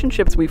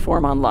relationships we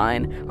form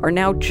online are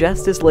now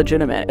just as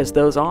legitimate as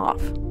those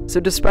off. So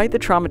despite the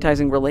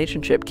traumatizing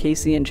relationship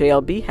Casey and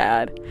JLB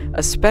had,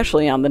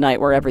 especially on the night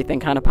where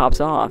everything kind of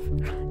pops off,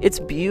 it's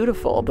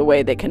beautiful the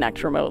way they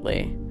connect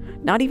remotely.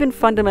 Not even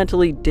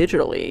fundamentally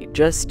digitally,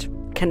 just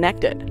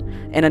connected,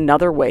 in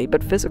another way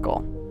but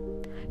physical.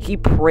 He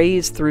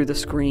prays through the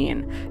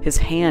screen, his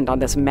hand on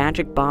this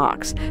magic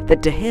box,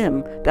 that to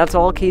him, that's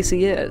all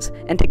Casey is,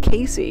 and to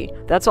Casey,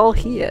 that's all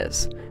he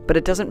is. But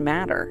it doesn't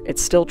matter,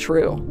 it's still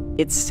true.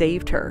 It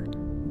saved her,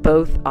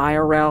 both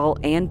IRL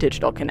and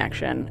digital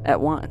connection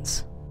at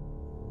once.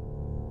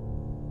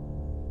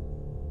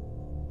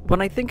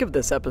 When I think of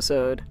this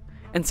episode,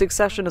 and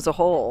Succession as a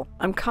whole,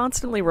 I'm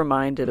constantly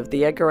reminded of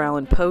the Edgar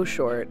Allan Poe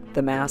short,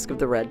 The Mask of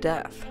the Red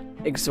Death.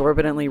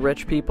 Exorbitantly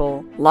rich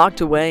people,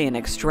 locked away in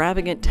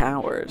extravagant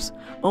towers,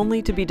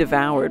 only to be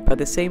devoured by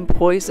the same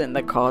poison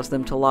that caused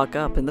them to lock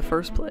up in the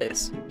first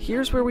place.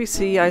 Here's where we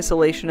see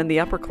isolation in the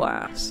upper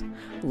class.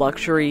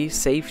 Luxury,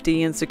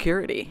 safety, and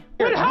security.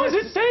 But how is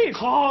it safe?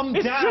 Calm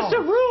down. It's just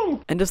a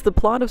room. And as the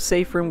plot of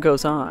Safe Room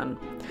goes on,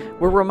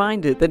 we're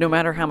reminded that no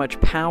matter how much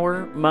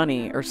power,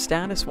 money, or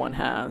status one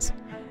has,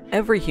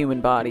 every human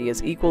body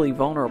is equally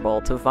vulnerable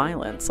to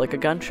violence like a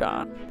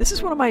gunshot. This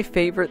is one of my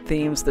favorite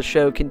themes the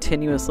show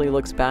continuously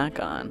looks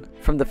back on.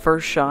 From the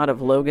first shot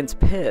of Logan's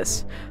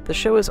piss, the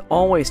show is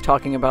always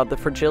talking about the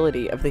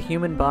fragility of the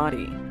human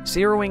body,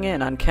 zeroing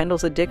in on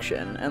Kendall's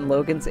addiction and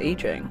Logan's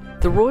aging.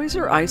 The Roys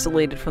are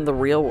isolated from the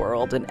real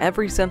world in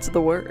every sense of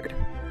the word.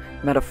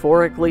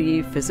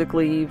 Metaphorically,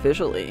 physically,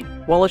 visually.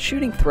 While a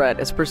shooting threat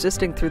is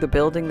persisting through the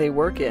building they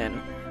work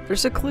in, They're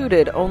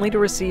secluded only to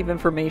receive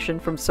information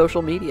from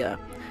social media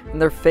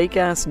and their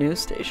fake-ass news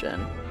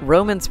station.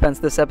 Roman spends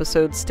this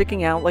episode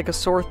sticking out like a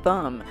sore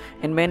thumb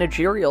in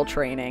managerial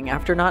training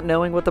after not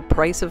knowing what the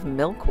price of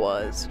milk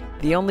was.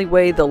 The only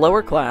way the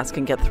lower class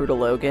can get through to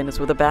Logan is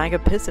with a bag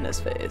of piss in his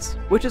face,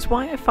 which is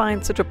why I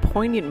find such a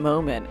poignant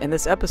moment in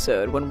this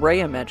episode when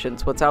Rhea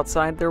mentions what's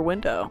outside their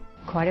window.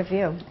 Quite a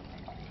view.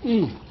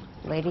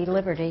 Lady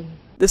Liberty.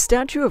 The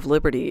Statue of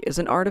Liberty is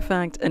an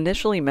artifact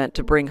initially meant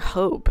to bring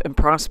hope and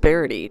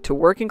prosperity to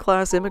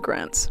working-class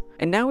immigrants,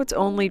 and now it's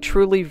only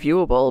truly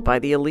viewable by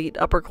the elite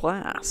upper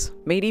class.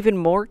 Made even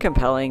more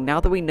compelling now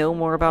that we know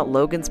more about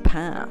Logan's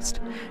past.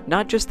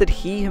 Not just that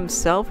he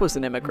himself was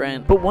an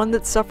immigrant, but one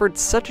that suffered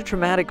such a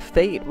traumatic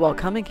fate while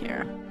coming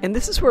here. And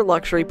this is where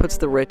luxury puts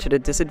the rich at a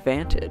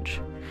disadvantage.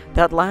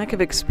 That lack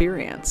of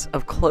experience,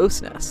 of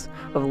closeness,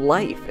 of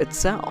life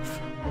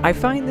itself. I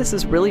find this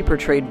is really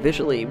portrayed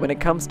visually when it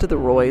comes to the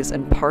Roys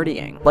and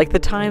partying, like the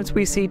times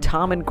we see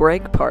Tom and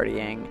Greg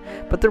partying,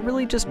 but they're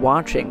really just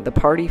watching the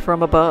party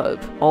from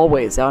above,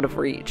 always out of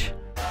reach.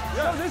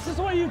 So this is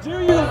what you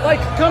do? You like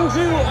come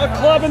to a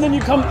club and then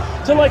you come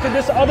to like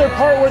this other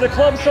part where the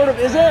club sort of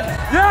isn't?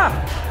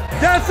 Yeah!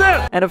 That's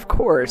it! And of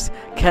course,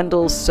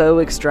 Kendall's so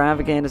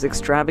extravagant is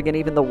extravagant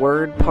even the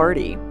word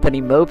party. Then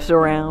he mopes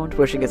around,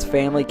 wishing his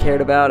family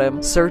cared about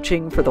him,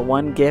 searching for the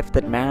one gift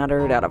that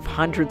mattered out of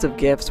hundreds of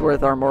gifts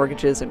worth our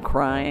mortgages and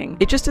crying.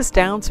 It just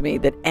astounds me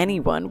that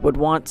anyone would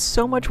want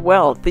so much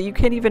wealth that you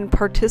can't even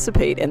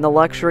participate in the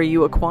luxury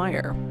you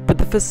acquire. But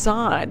the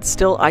facade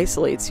still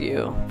isolates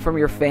you from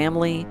your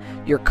family,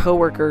 your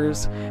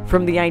coworkers,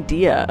 from the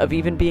idea of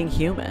even being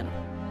human.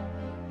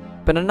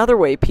 But another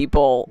way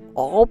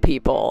all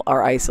people,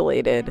 are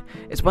isolated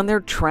is when they're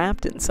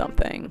trapped in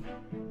something.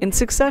 In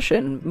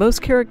Succession,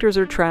 most characters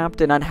are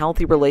trapped in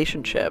unhealthy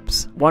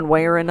relationships, one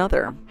way or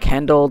another.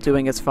 Kendall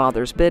doing his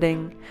father's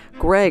bidding,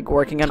 Greg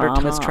working under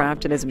Tom is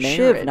trapped in his marriage,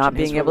 Shiv not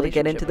being able to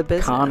get into the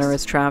business, Connor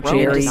is trapped,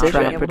 Jerry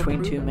trapped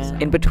between two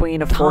men, in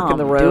between a fork in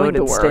the road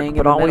and staying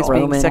but always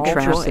being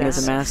trapped in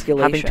his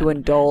emasculation, having to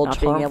indulge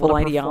harmful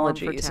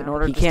ideologies in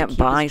order he can't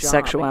buy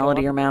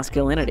sexuality or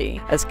masculinity,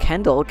 as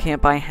Kendall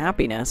can't buy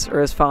happiness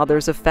or his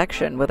father's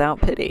affection without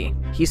pity.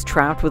 He's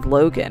trapped with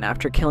Logan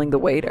after killing the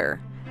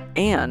waiter,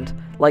 and,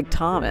 like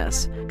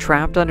Thomas,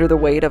 trapped under the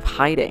weight of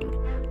hiding,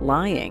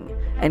 lying,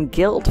 and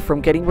guilt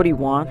from getting what he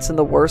wants in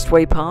the worst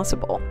way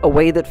possible, a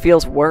way that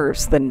feels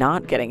worse than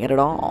not getting it at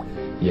all.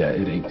 Yeah,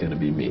 it ain't gonna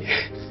be me.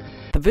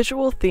 The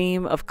visual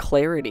theme of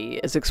clarity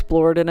is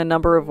explored in a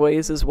number of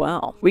ways as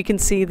well. We can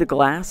see the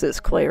glass's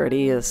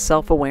clarity as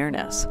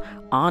self-awareness,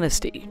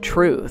 honesty,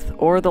 truth,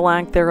 or the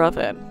lack thereof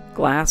it.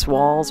 Glass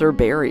walls are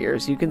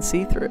barriers you can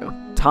see through.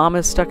 Tom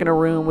is stuck in a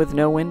room with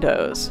no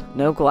windows,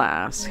 no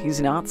glass, he's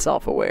not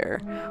self-aware,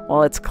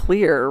 while it's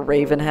clear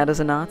Ravenhead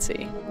is a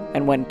Nazi.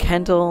 And when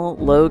Kendall,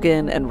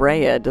 Logan, and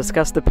Rhea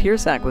discuss the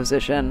Pierce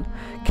acquisition,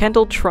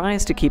 Kendall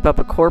tries to keep up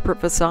a corporate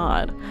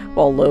facade,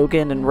 while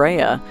Logan and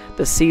Rhea,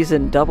 the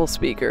seasoned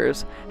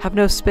double-speakers, have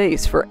no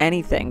space for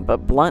anything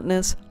but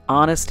bluntness,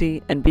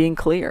 honesty, and being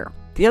clear.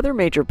 The other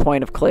major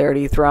point of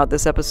clarity throughout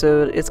this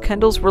episode is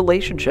Kendall's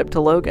relationship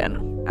to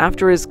Logan.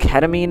 After his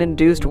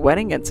ketamine-induced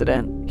wedding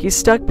incident, he's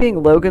stuck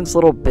being Logan's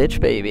little bitch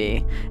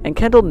baby, and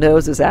Kendall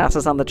knows his ass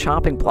is on the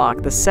chopping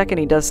block the second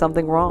he does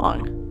something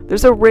wrong.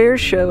 There's a rare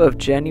show of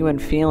genuine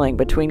feeling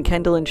between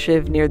Kendall and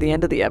Shiv near the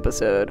end of the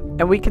episode,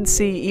 and we can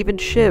see even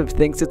Shiv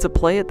thinks it's a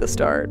play at the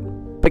start.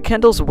 But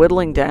Kendall's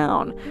whittling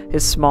down,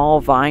 his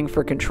small vying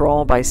for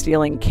control by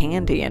stealing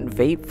candy and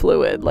vape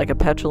fluid like a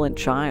petulant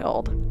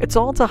child. It's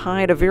all to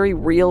hide a very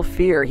real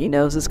fear he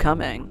knows is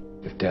coming.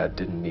 If Dad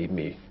didn't need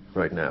me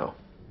right now,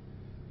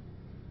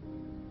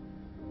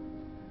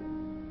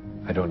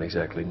 I don't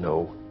exactly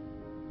know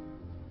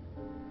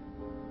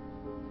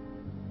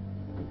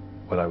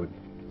what I would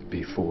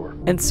be for.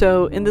 And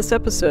so, in this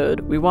episode,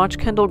 we watch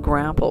Kendall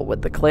grapple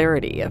with the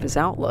clarity of his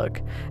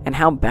outlook and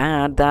how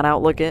bad that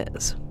outlook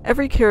is.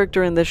 Every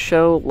character in this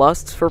show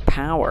lusts for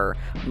power,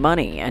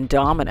 money, and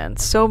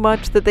dominance so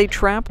much that they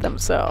trap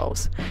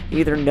themselves,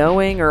 either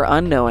knowing or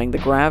unknowing the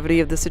gravity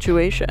of the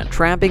situation,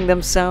 trapping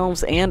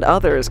themselves and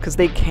others because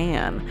they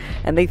can,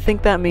 and they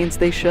think that means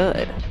they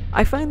should.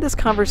 I find this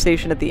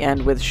conversation at the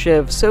end with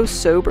Shiv so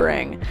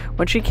sobering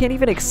when she can't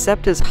even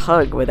accept his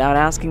hug without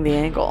asking the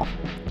angle.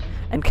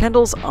 And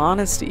Kendall's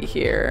honesty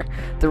here,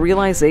 the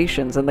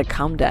realizations and the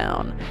come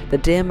down, the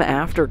dim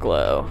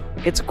afterglow,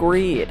 it's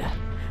greed.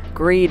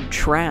 Greed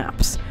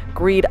traps,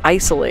 greed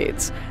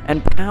isolates,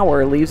 and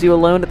power leaves you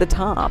alone at the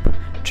top,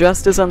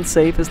 just as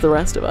unsafe as the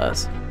rest of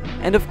us.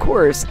 And of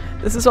course,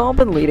 this has all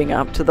been leading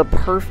up to the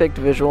perfect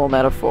visual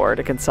metaphor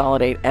to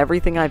consolidate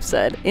everything I've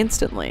said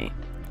instantly: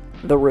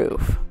 the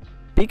roof.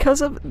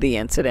 Because of the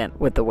incident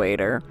with the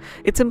waiter,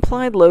 it's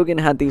implied Logan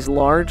had these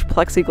large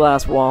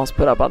plexiglass walls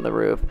put up on the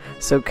roof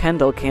so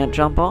Kendall can't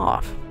jump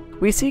off.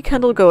 We see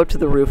Kendall go up to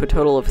the roof a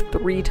total of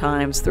 3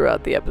 times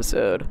throughout the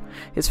episode,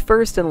 his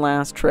first and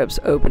last trips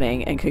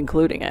opening and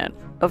concluding it.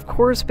 Of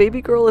course,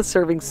 Baby Girl is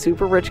serving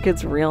super rich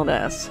kids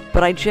realness,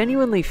 but I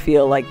genuinely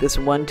feel like this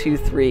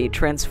 1-2-3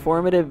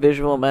 transformative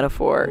visual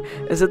metaphor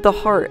is at the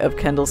heart of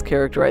Kendall's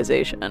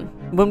characterization.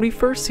 When we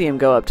first see him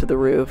go up to the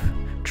roof,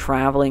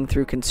 traveling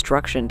through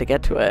construction to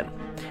get to it,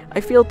 I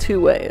feel 2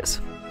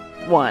 ways.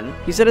 1,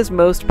 he's at his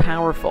most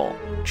powerful,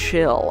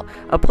 chill,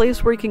 a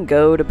place where he can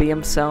go to be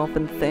himself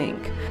and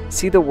think,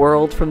 see the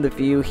world from the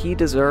view he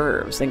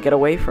deserves and get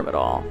away from it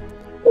all.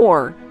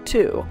 Or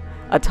 2,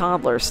 a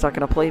toddler stuck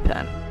in a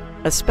playpen,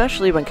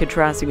 especially when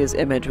contrasting his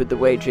image with the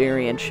way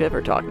Jerry and Shiv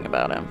are talking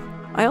about him.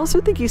 I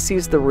also think he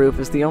sees the roof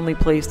as the only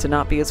place to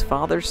not be his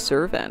father's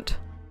servant.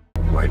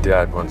 My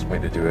dad wants me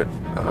to do it.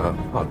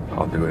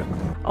 I'll do it.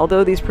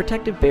 Although these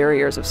protective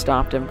barriers have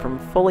stopped him from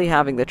fully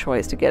having the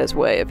choice to get his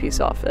way if he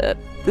saw fit.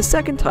 The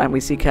second time we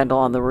see Kendall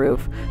on the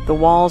roof, the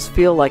walls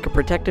feel like a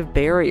protective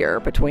barrier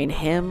between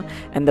him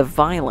and the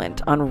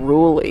violent,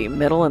 unruly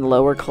middle and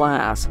lower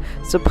class,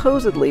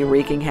 supposedly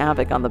wreaking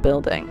havoc on the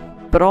building.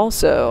 But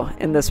also,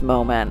 in this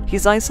moment,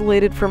 he's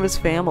isolated from his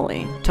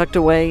family, tucked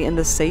away in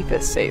the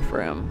safest safe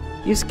room.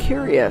 He's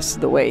curious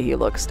the way he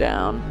looks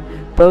down,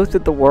 both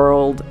at the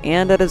world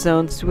and at his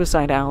own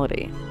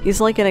suicidality.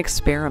 He's like an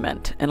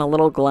experiment in a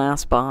little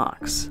glass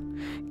box.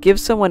 Give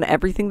someone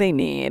everything they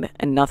need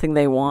and nothing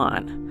they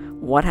want.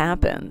 What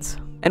happens?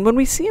 And when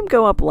we see him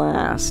go up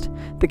last,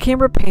 the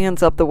camera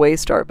pans up the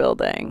Waystar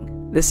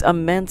building, this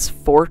immense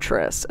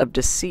fortress of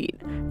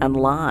deceit and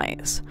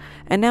lies,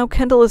 and now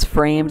Kendall is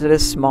framed at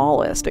his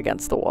smallest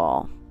against the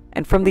wall.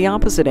 And from the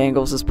opposite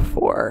angles as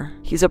before,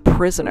 he's a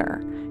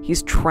prisoner.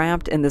 He's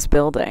trapped in this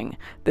building,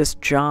 this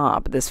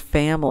job, this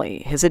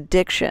family, his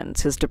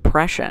addictions, his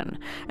depression,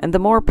 and the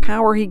more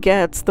power he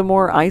gets, the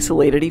more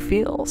isolated he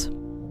feels.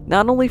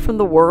 Not only from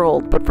the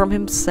world, but from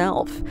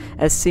himself,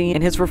 as seen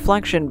in his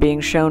reflection being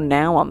shown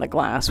now on the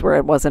glass where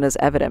it wasn't as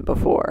evident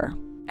before.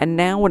 And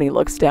now when he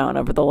looks down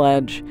over the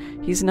ledge,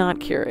 he's not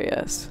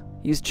curious.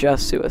 He's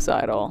just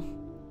suicidal.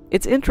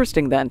 It's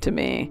interesting then to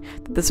me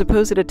that the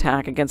supposed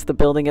attack against the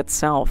building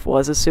itself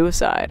was a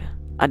suicide.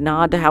 A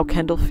nod to how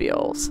Kendall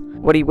feels,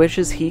 what he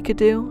wishes he could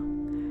do,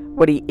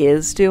 what he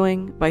is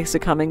doing by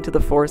succumbing to the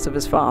force of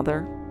his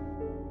father.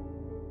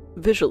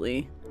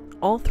 Visually,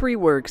 all 3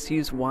 works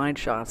use wide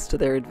shots to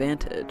their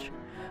advantage,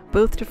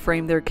 both to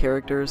frame their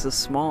characters as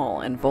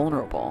small and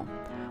vulnerable,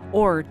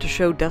 or to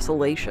show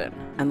desolation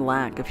and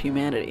lack of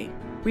humanity.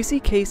 We see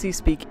Casey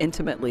speak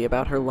intimately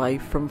about her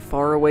life from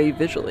far away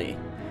visually,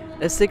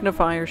 a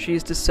signifier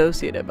she's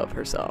dissociative of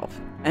herself.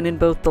 And in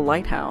both The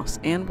Lighthouse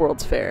and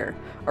World's Fair,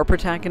 our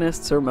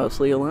protagonists are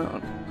mostly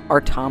alone.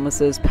 Our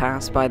Thomases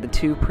pass by the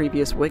 2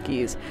 previous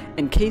wikis,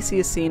 and Casey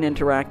is seen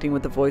interacting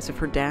with the voice of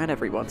her dad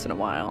every once in a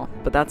while,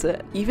 but that's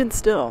it. Even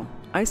still,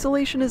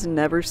 isolation is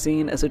never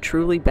seen as a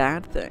truly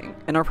bad thing,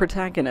 and our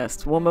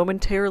protagonists will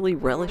momentarily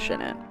relish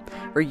in it,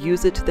 or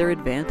use it to their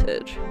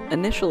advantage.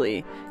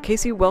 Initially,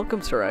 Casey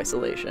welcomes her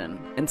isolation,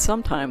 and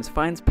sometimes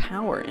finds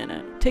power in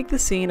it. Take the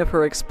scene of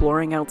her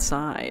exploring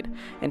outside,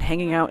 and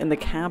hanging out in the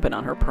cabin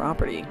on her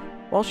property.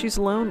 While she's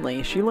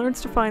lonely, she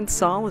learns to find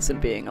solace in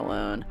being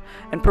alone,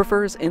 and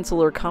prefers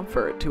insular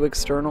comfort to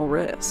external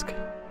risk.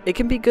 It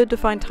can be good to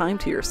find time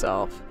to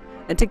yourself,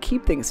 and to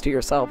keep things to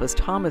yourself as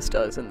Thomas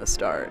does in the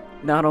start.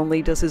 Not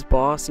only does his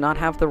boss not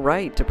have the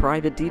right to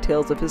private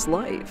details of his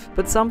life,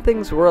 but some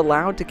things we're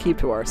allowed to keep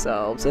to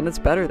ourselves, and it's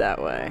better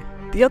that way.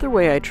 The other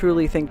way I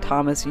truly think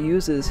Thomas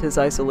uses his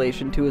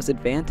isolation to his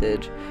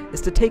advantage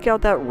is to take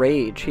out that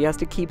rage he has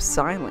to keep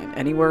silent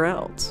anywhere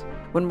else.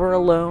 When we're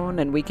alone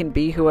and we can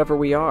be whoever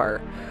we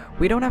are,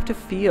 we don't have to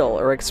feel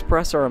or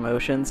express our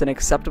emotions in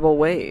acceptable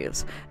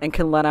ways, and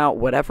can let out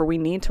whatever we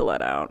need to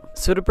let out.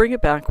 So to bring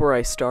it back where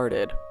I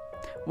started,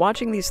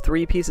 watching these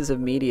 3 pieces of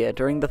media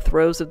during the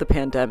throes of the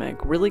pandemic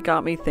really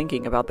got me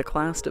thinking about the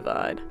class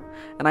divide.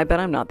 And I bet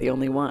I'm not the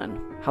only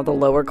one. How the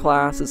lower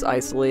class is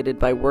isolated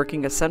by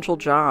working essential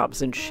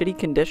jobs in shitty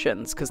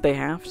conditions because they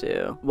have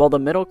to, while the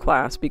middle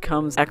class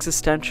becomes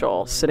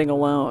existential, sitting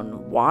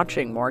alone,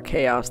 watching more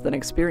chaos than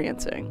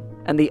experiencing.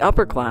 And the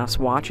upper class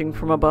watching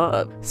from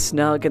above,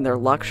 snug in their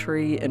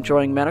luxury,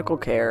 enjoying medical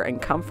care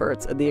and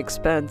comforts at the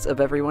expense of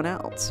everyone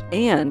else.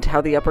 And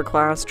how the upper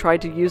class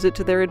tried to use it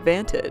to their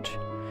advantage,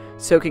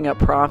 soaking up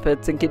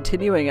profits and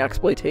continuing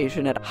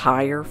exploitation at a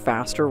higher,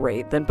 faster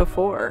rate than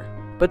before.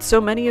 But so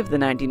many of the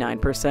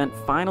 99%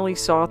 finally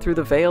saw through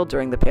the veil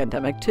during the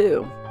pandemic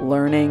too,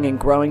 learning and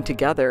growing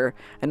together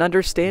and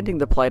understanding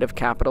the plight of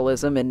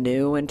capitalism in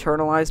new,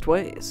 internalized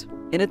ways.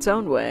 In its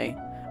own way,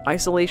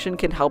 isolation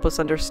can help us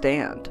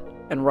understand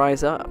and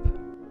rise up.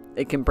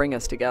 It can bring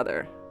us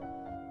together.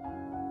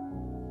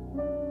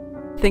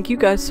 thank you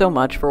guys so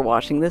much for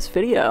watching this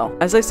video.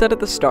 As I said at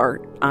the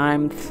start,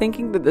 I'm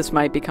thinking that this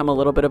might become a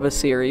little bit of a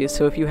series,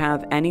 so if you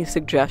have any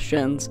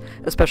suggestions,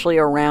 especially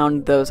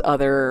around those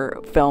other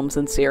films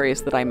and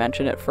series that I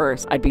mentioned at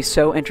first, I'd be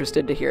so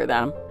interested to hear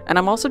them. And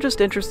I'm also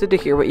just interested to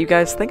hear what you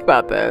guys think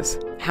about this.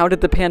 How did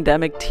the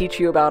pandemic teach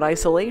you about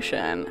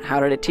isolation? How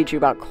did it teach you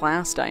about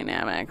class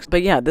dynamics?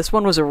 But yeah, this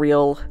one was a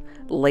real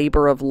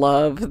labor of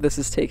love. This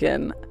has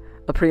taken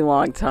a pretty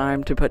long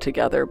time to put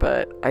together,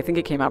 but I think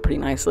it came out pretty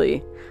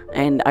nicely,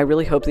 and I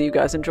really hope that you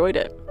guys enjoyed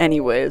it.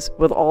 Anyways,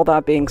 with all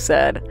that being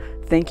said,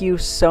 thank you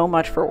so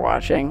much for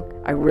watching.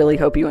 I really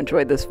hope you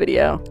enjoyed this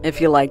video.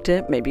 If you liked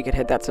it, maybe you could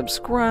hit that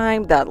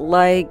subscribe, that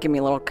like, give me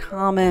a little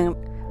comment,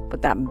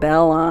 put that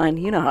bell on,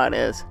 you know how it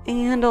is,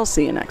 and I'll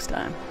see you next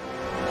time.